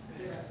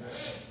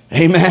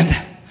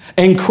 Amen.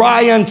 And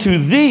cry unto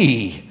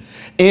thee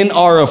in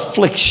our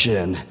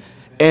affliction.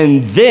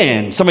 And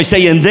then, somebody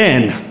say, and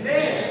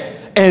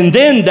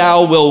then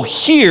thou wilt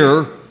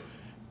hear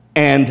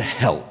and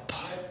help.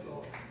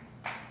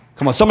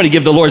 Come on, somebody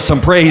give the Lord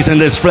some praise in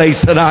this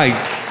place tonight.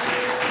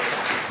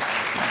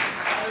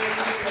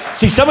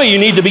 See, some of you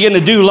need to begin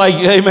to do like,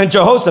 amen,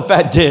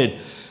 Jehoshaphat did.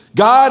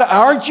 God,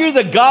 aren't you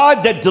the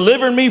God that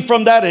delivered me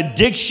from that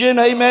addiction,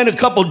 amen, a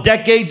couple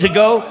decades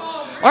ago?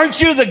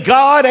 Aren't you the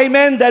God,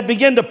 amen, that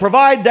began to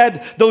provide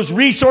those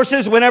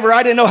resources whenever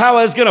I didn't know how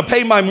I was going to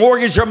pay my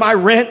mortgage or my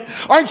rent?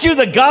 Aren't you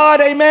the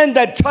God, amen,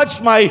 that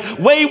touched my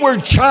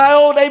wayward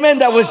child, amen,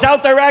 that was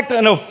out there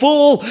acting a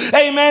fool,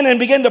 amen, and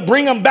began to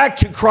bring him back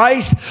to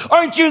Christ?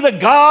 Aren't you the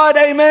God,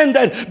 amen,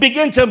 that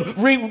began to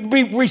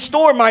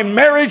restore my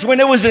marriage when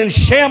it was in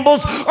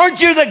shambles?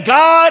 Aren't you the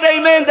God,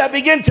 amen, that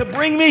began to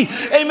bring me,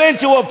 amen,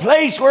 to a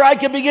place where I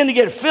could begin to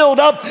get filled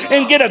up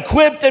and get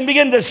equipped and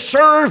begin to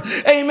serve,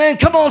 amen?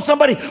 Come on,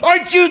 somebody. somebody,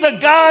 aren't you the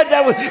God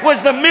that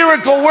was the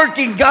miracle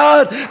working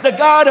God, the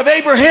God of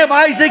Abraham,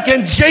 Isaac,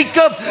 and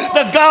Jacob,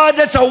 the God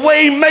that's a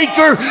way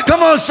maker?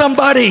 Come on,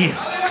 somebody.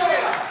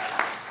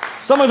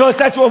 Some of us,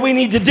 that's what we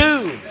need to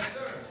do.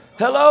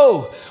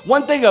 Hello.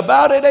 One thing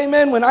about it,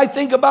 amen, when I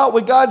think about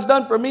what God's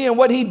done for me and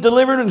what he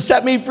delivered and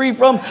set me free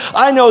from,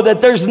 I know that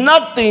there's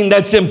nothing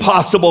that's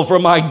impossible for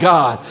my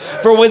God.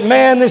 For with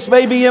man, this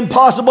may be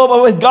impossible,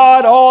 but with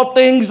God, all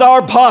things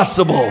are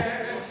possible.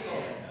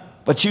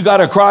 But you got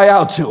to cry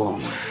out to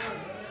him.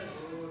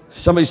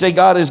 Somebody say,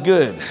 God is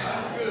good.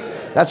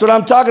 That's what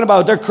I'm talking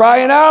about. They're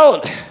crying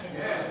out.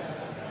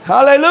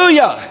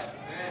 Hallelujah.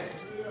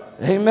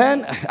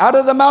 Amen. Out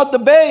of the mouth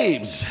of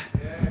babes.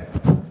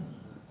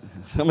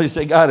 Somebody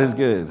say, God is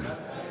good.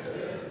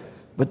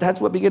 But that's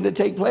what began to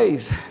take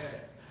place.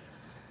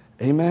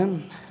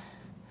 Amen.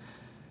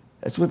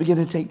 That's what began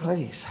to take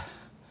place.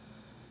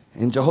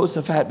 And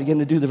Jehoshaphat began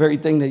to do the very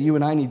thing that you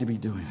and I need to be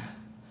doing.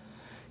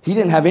 He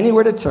didn't have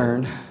anywhere to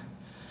turn.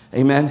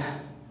 Amen.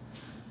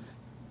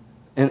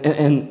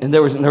 And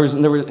there was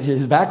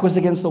his back was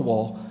against the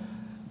wall,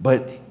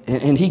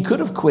 and he could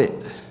have quit.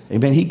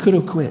 Amen. He could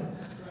have quit.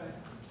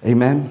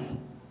 Amen.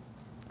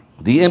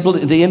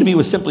 The enemy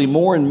was simply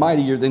more and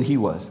mightier than he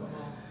was.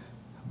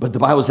 But the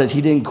Bible says he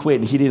didn't quit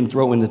and he didn't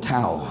throw in the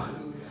towel.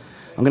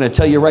 I'm going to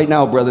tell you right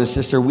now, brother and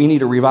sister, we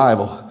need a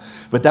revival.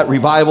 But that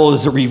revival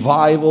is a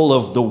revival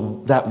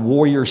of that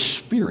warrior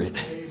spirit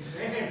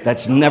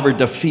that's never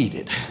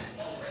defeated.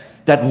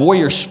 That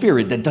warrior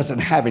spirit that doesn't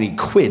have any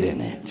quit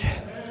in it.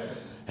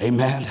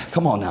 Amen.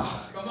 Come on now.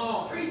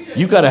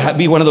 You got to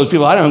be one of those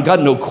people. I don't got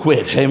no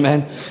quit.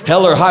 Amen.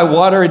 Hell or high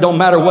water. It don't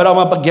matter what I'm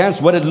up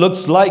against, what it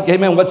looks like.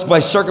 Amen. What my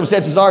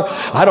circumstances are.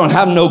 I don't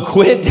have no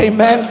quit.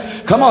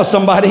 Amen. Come on,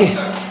 somebody.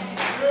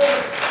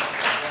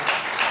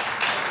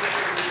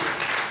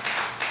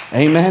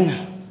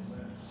 Amen.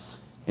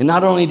 And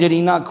not only did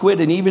he not quit,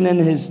 and even in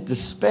his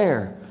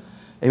despair,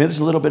 amen, there's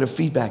a little bit of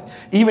feedback.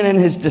 Even in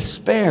his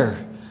despair,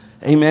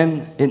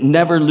 amen, it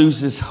never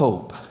loses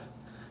hope.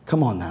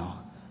 Come on now.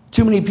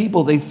 Too many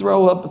people, they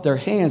throw up their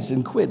hands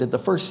and quit at the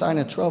first sign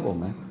of trouble,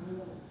 man.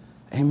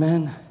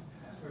 Amen.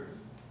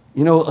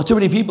 You know, too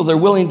many people, they're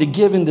willing to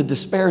give into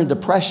despair and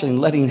depression,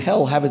 letting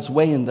hell have its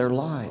way in their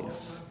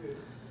life.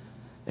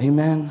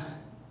 Amen.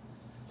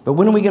 But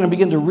when are we going to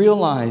begin to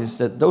realize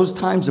that those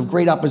times of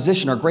great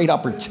opposition are great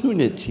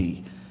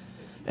opportunity,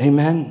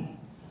 amen,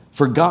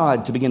 for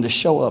God to begin to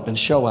show up and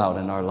show out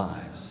in our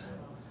lives?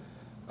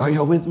 Are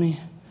y'all with me?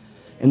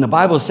 And the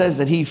Bible says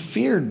that he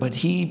feared, but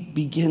he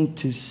began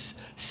to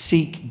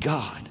seek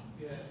God.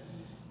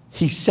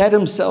 He set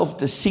himself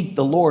to seek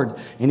the Lord,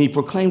 and he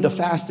proclaimed a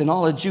fast in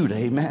all of Judah.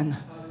 Amen.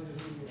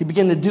 He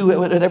began to do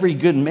what every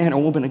good man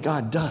or woman of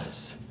God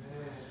does.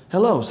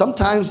 Hello.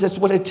 Sometimes that's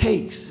what it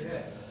takes.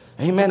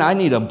 Amen. I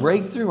need a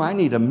breakthrough. I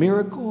need a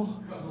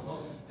miracle.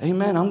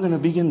 Amen. I'm going to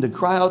begin to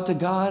cry out to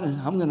God,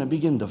 and I'm going to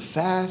begin to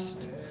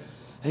fast.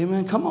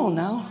 Amen. Come on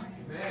now.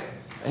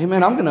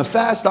 Amen. I'm going to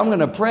fast. I'm going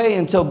to pray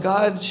until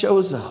God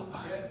shows up.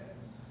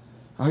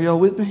 Are y'all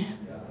with me?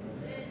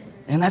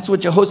 And that's what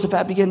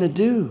Jehoshaphat began to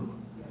do.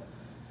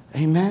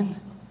 Amen.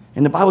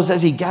 And the Bible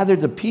says he gathered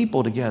the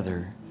people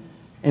together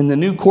in the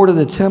new court of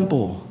the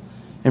temple.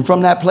 And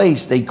from that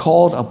place, they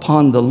called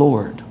upon the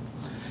Lord.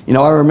 You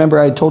know, I remember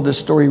I told this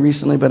story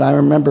recently, but I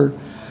remember,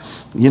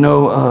 you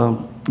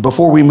know,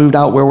 before we moved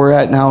out where we're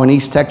at now in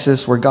East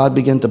Texas, where God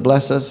began to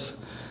bless us,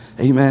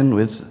 amen,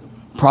 with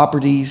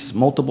properties,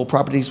 multiple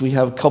properties. We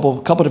have a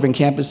couple different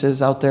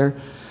campuses out there.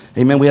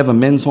 Amen. We have a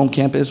men's home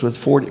campus with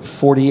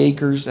 40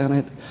 acres in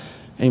it.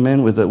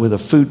 Amen. With a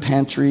food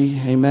pantry.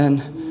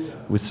 Amen.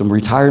 With some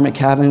retirement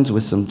cabins,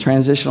 with some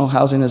transitional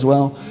housing as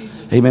well.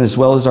 Amen. As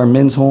well as our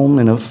men's home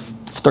in a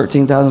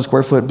 13,000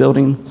 square foot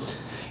building.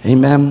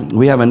 Amen.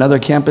 We have another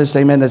campus.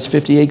 Amen. That's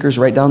 50 acres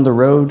right down the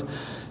road.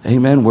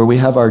 Amen. Where we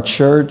have our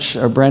church,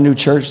 our brand new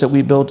church that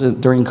we built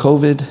during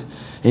COVID.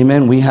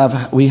 Amen. We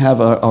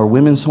have our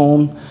women's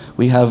home.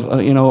 We have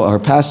our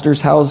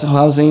pastor's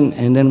housing,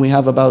 and then we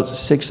have about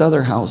 6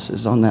 other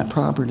houses on that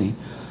property.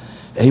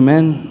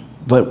 Amen.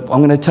 But I'm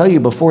going to tell you,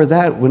 before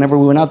that, whenever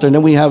we went out there,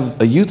 then we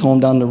have a youth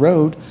home down the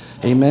road.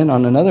 Amen.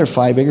 On another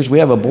 5 acres, we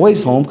have a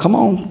boys' home. Come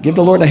on, give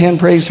the Lord a hand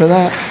praise for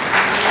that.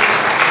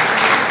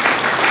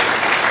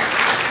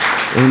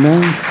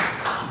 Amen.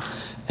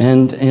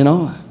 And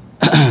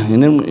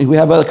and then we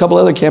have a couple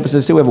other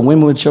campuses too. We have a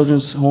Womenwood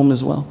Children's Home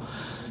as well.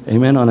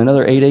 Amen. On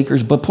another 8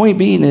 acres. But point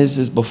being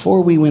is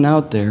before we went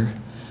out there,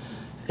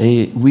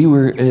 we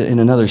were in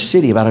another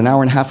city about an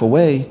hour and a half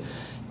away.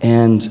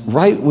 And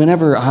right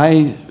whenever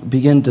I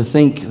began to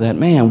think that,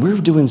 man, we're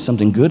doing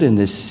something good in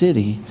this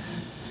city,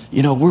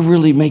 we're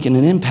really making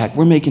an impact.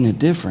 We're making a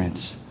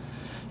difference,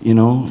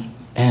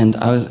 And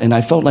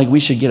I felt like we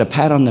should get a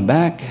pat on the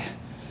back.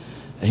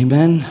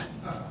 Amen.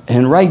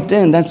 And right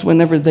then, that's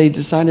whenever they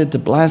decided to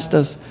blast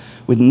us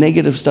with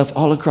negative stuff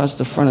all across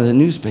the front of the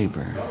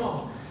newspaper.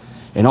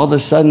 And all of a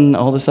sudden,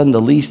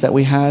 the lease that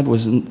we had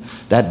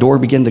that door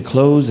began to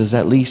close as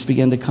that lease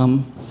began to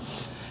come.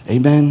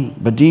 Amen.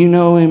 But do you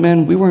know,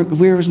 amen,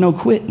 there was no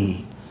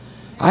quitting.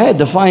 I had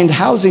to find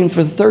housing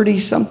for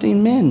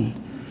 30-something men.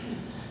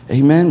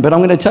 Amen. But I'm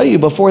going to tell you,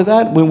 before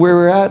that, when we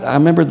were I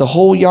remember the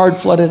whole yard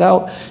flooded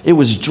out. It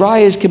was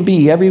dry as can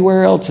be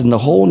everywhere else in the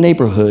whole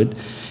neighborhood.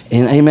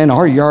 And amen,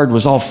 our yard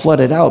was all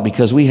flooded out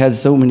because we had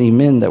so many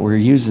men that were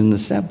using the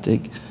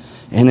septic.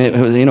 And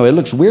it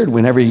looks weird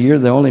whenever you're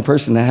the only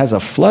person that has a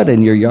flood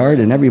in your yard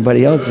and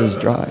everybody else is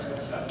dry.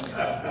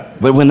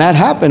 But when that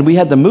happened, we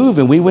had to move,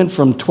 and we went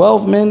from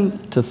 12 men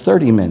to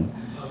 30 men.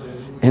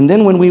 And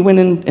then when we went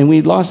in and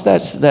we lost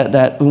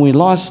that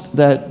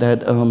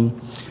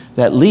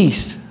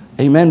lease,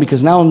 amen,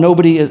 because now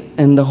nobody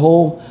in the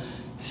whole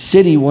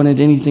city wanted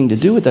anything to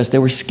do with us. They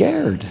were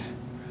scared.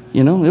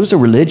 It was a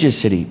religious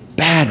city.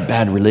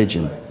 Bad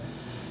religion.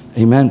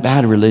 Amen.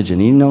 Bad religion.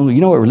 You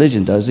know what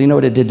religion does. You know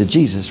what it did to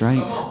Jesus, right?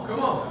 Come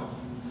on.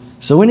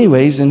 So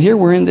anyways, and here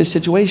we're in this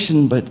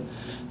situation, but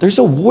there's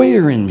a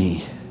warrior in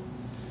me.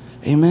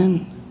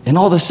 Amen. And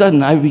all of a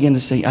sudden I began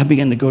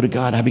to go to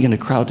God. I began to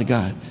cry out to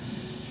God.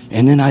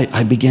 And then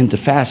I began to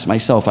fast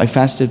myself. I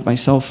fasted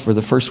myself for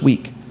the first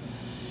week.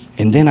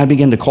 And then I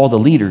began to call the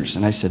leaders.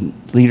 And I said,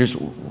 leaders,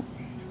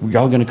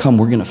 y'all going to come.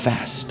 We're going to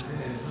fast.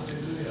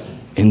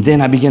 And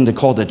then I began to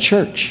call the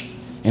church.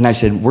 And I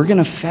said, we're going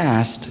to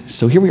fast.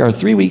 So here we are,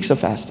 3 weeks of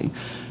fasting.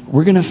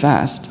 We're going to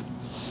fast.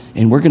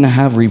 And we're going to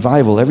have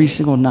revival every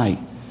single night.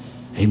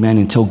 Amen.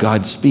 Until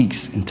God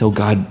speaks. Until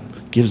God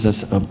gives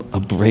us a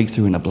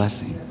breakthrough and a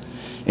blessing.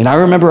 And I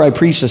remember I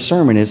preached a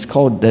sermon. It's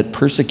called that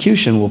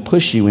persecution will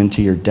push you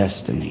into your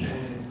destiny.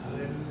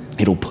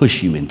 It'll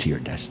push you into your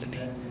destiny.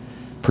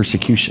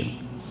 Persecution.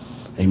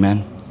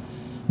 Amen.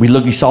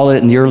 We saw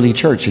it in the early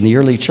church. In the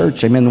early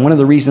church, amen, one of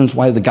the reasons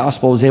why the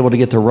gospel was able to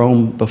get to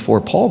Rome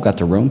before Paul got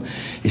to Rome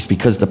is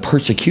because the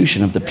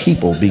persecution of the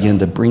people began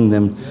to bring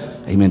them,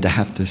 amen, to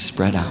have to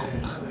spread out.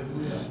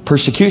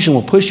 Persecution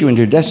will push you into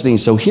your destiny.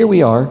 So here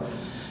we are,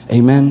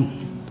 amen,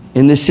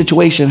 in this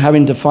situation,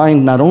 having to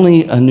find not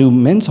only a new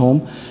men's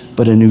home,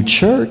 but a new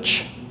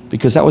church,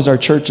 because that was our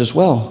church as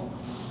well.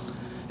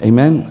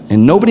 Amen.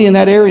 And nobody in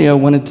that area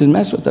wanted to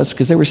mess with us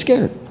because they were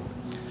scared.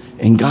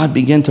 And God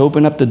began to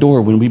open up the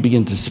door when we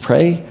began to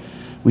pray.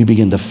 We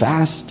began to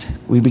fast.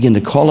 We began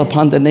to call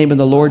upon the name of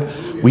the Lord.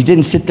 We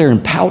didn't sit there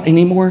and pout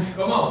anymore.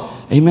 Come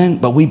on. Amen.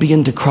 But we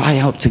began to cry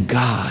out to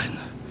God.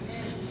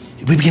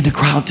 We began to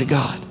cry out to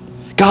God.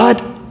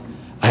 God,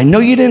 I know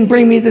you didn't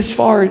bring me this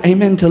far,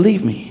 amen, to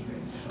leave me.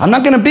 I'm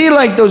not going to be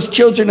like those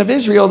children of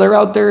Israel. They're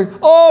out there.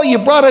 Oh, you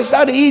brought us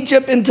out of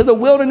Egypt into the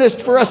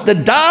wilderness for us to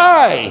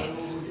die.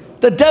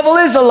 The devil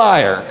is a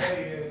liar.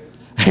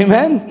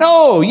 Amen.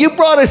 No, you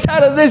brought us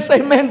out of this,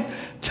 amen,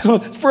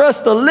 for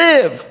us to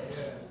live,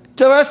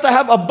 for us to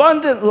have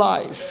abundant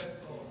life.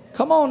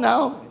 Come on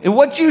now. And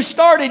what you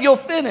started, you'll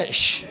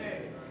finish.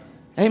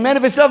 Amen.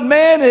 If it's of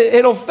man,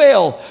 it'll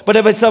fail. But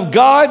if it's of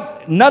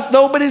God,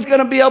 nobody's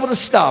going to be able to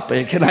stop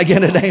it. Can I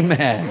get an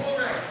amen?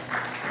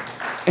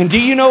 And do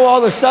you know all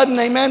of a sudden,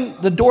 amen,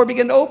 the door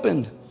began to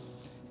open.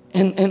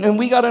 And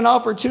we got an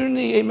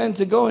opportunity, amen,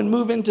 to go and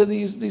move into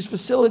these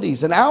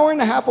facilities. An hour and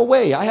a half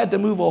away, I had to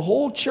move a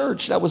whole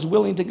church that was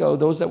willing to go,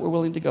 those that were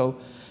willing to go,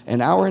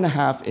 an hour and a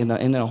half in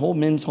a whole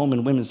men's home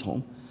and women's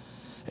home.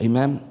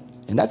 Amen.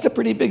 And that's a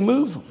pretty big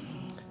move,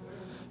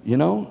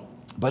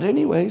 But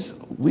anyways,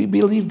 we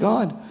believe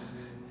God.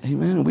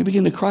 Amen. We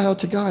began to cry out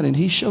to God, and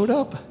he showed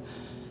up.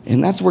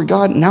 And that's where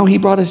God, now he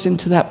brought us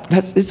into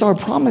it's our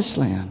promised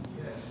land.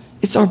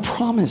 It's our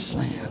promised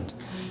land.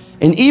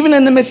 And even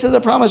in the midst of the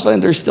promised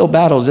land, there's still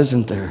battles,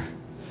 isn't there?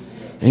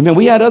 Amen.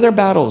 We had other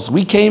battles.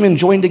 We came and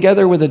joined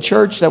together with a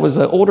church that was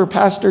older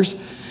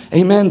pastors.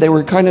 Amen. They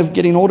were kind of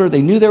getting older.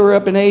 They knew they were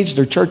up in age.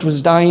 Their church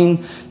was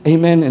dying.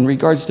 Amen. In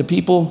regards to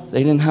people,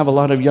 they didn't have a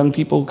lot of young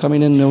people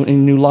coming in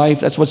new life.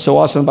 That's what's so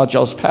awesome about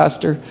y'all's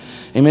pastor.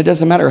 Amen. It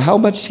doesn't matter how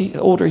much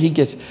older he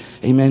gets.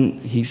 Amen.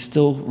 He's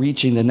still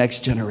reaching the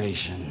next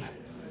generation.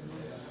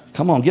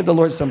 Come on, give the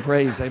Lord some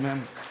praise.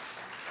 Amen.